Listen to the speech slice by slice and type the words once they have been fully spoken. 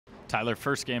Tyler,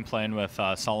 first game playing with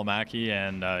Salomaki,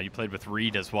 and you played with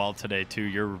Reed as well today too.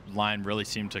 Your line really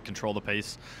seemed to control the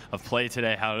pace of play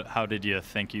today. How did you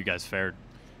think you guys fared?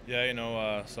 Yeah,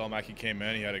 Salomaki came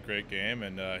in. He had a great game,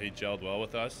 and he gelled well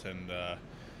with us. And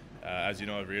as you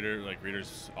know,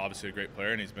 Reeder's obviously a great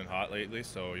player, and he's been hot lately.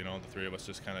 So the three of us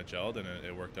just kind of gelled, and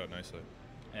it worked out nicely.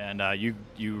 And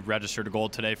you registered a goal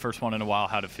today, first one in a while.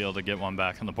 How'd it feel to get one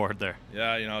back on the board there?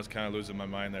 Yeah, I was kind of losing my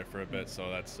mind there for a bit. So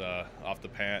that's off the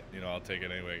pant. I'll take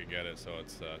it any way I can get it. So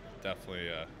it's definitely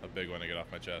a big one to get off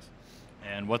my chest.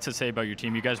 And what's it say about your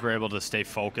team? You guys were able to stay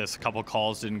focused. A couple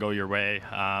calls didn't go your way,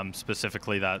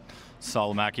 specifically that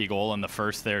Salomaki goal in the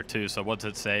first there too. So what's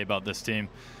it say about this team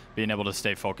being able to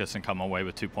stay focused and come away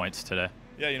with 2 points today?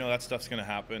 Yeah, that stuff's going to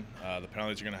happen. The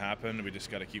penalties are going to happen. We just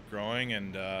got to keep growing,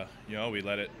 and we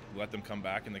let them come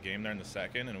back in the game there in the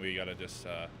second, and we got to just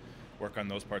work on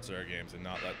those parts of our games and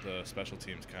not let the special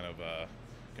teams kind of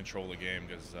control the game,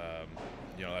 because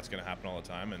that's going to happen all the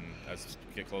time. And as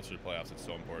we get closer to playoffs, it's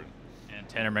so important. And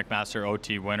Tanner McMaster,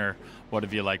 OT winner. What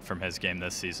have you liked from his game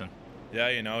this season?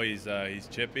 Yeah, he's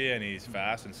chippy and he's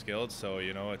fast and skilled. So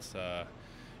it's.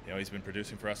 He's been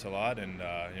producing for us a lot, and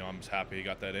I'm just happy he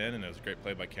got that in, and it was a great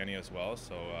play by Kenny as well,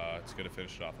 so it's good to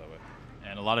finish it off that way.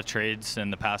 And a lot of trades in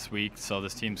the past week, so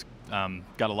this team's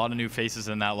got a lot of new faces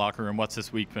in that locker room. What's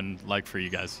this week been like for you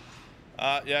guys?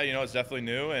 Yeah, it's definitely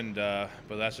new, and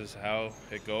but that's just how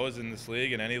it goes in this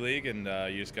league, in any league, and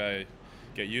you just got to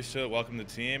get used to it, welcome the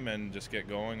team, and just get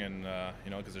going, and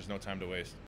because there's no time to waste.